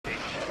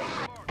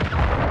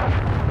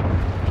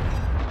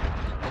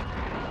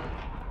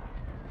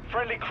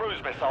Friendly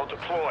cruise missile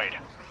deployed.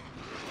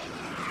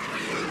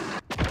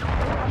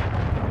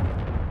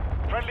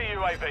 Friendly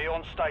UAV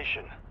on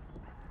station.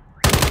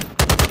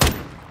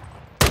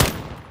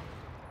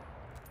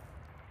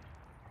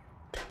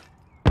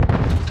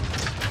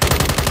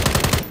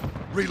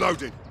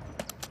 Reloading.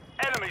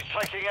 Enemies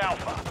taking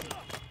Alpha.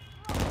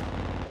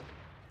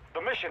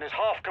 The mission is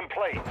half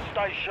complete.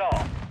 Stay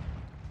sharp.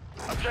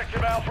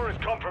 Objective Alpha is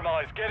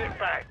compromised. Get it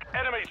back.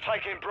 Enemies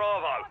taking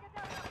Bravo.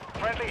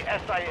 Friendly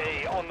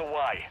SAE on the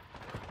way.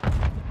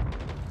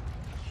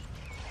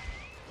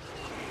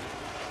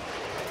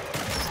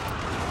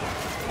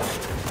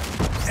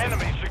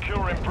 Enemy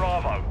securing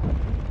Bravo.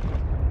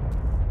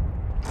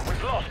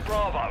 We've lost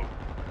Bravo.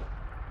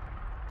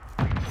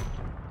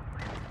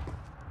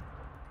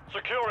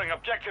 Securing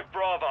objective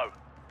Bravo.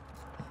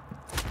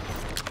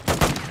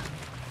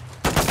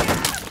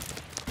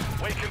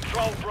 We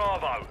control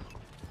Bravo.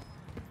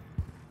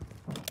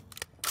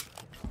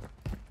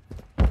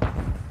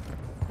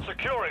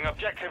 Securing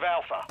objective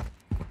Alpha.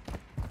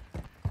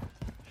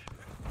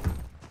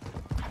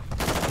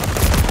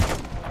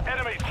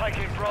 Enemies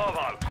taking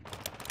Bravo.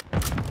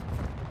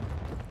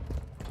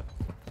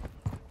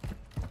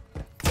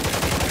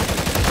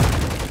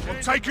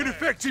 I'm taking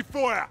effective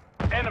fire.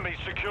 Enemies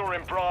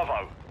securing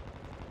Bravo.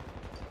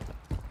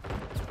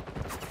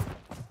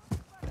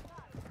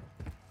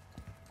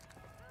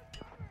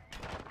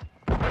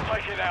 We're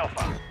taking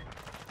Alpha.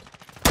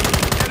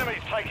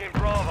 Enemies taking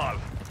Bravo.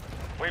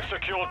 We've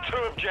secured 2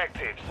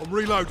 objectives. I'm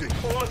reloading.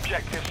 All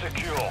objectives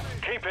secure.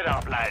 Keep it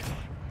up, lads.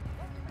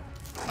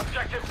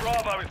 Objective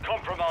Bravo is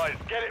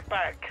compromised. Get it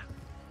back.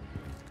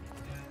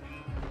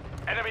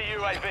 Enemy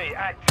UAV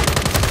active.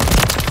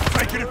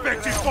 Taking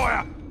effective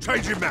fire.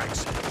 Changing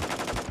mags.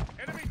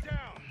 Enemy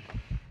down.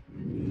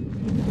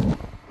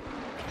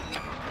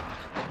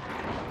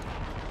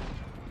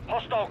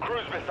 Hostile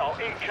cruise missile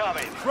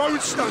incoming. Throwing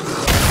stun.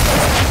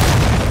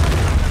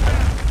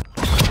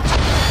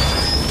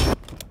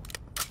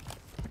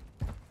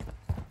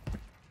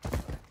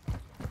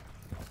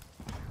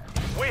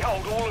 We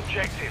hold all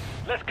objectives.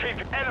 Let's keep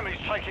it. Enemies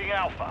taking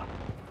Alpha.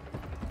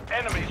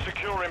 Enemies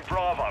securing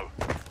Bravo.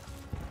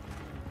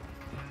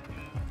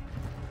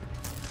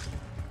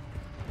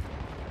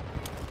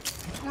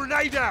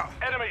 Grenade out.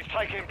 Enemies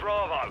taking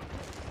Bravo.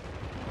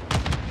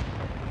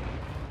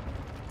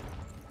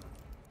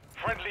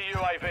 Friendly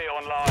UAV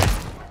online.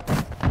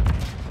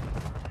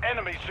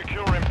 Enemies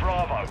securing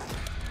Bravo.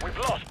 We've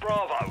lost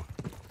Bravo.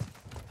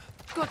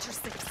 Got your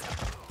 6.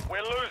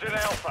 We're losing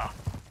Alpha.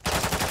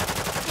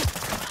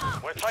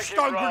 We're taking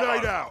Stun Bravo.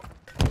 grenade out.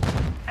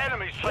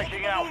 Enemies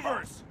taking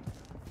Alpha.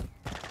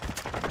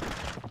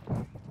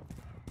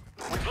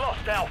 We've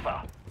lost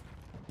Alpha.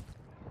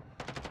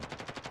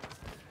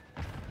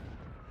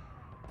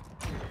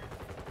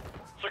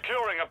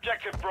 Securing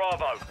objective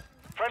Bravo.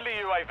 Friendly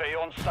UAV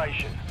on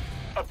station.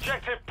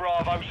 Objective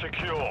Bravo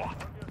secure.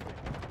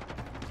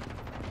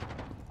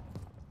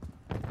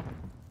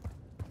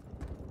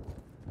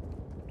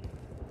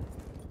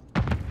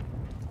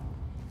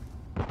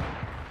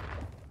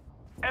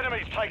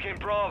 Enemies taking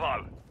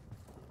Bravo.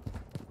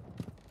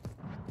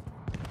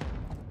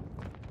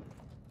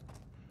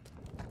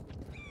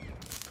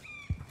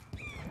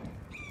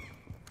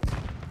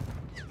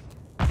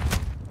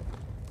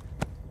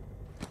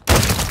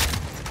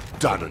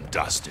 Done and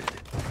dusted.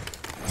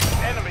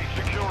 Enemy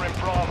securing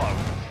Bravo.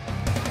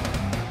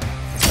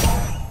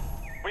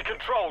 We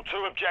control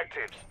 2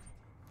 objectives.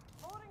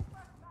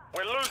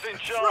 We're losing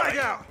Charlie. Frag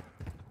out.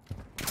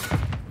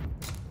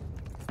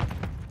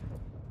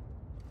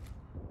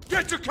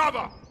 Get to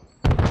cover.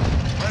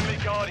 Friendly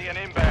Guardian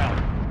inbound.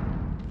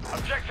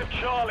 Objective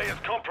Charlie is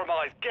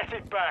compromised. Get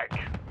it back.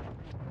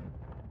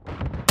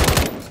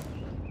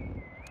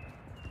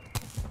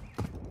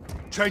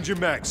 Changing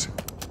mags.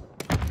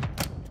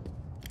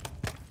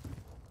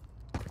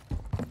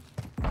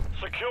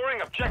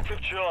 Securing objective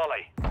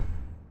Charlie.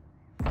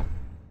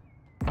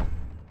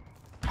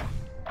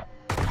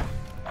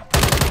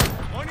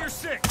 On your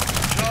 6.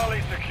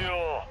 Charlie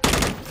secure.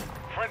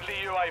 Friendly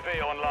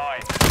UAV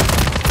online.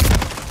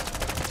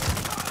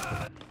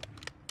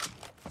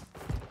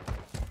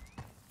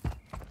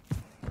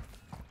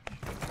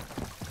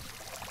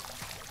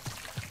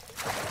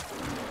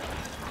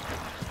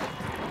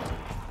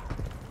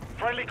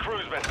 Friendly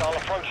cruise missile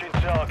approaching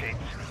target.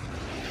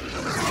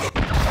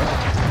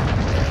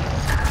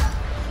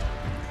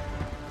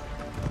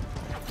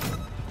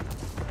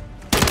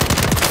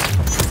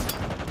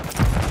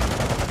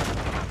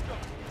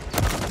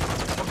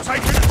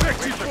 Taking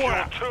effective Secure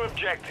fire. 2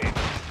 objectives.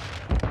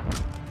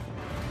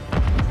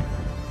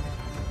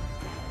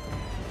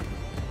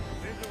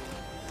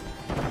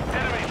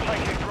 Enemies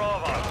taking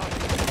Bravo.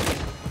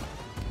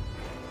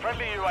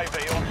 Friendly UAV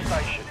on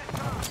station.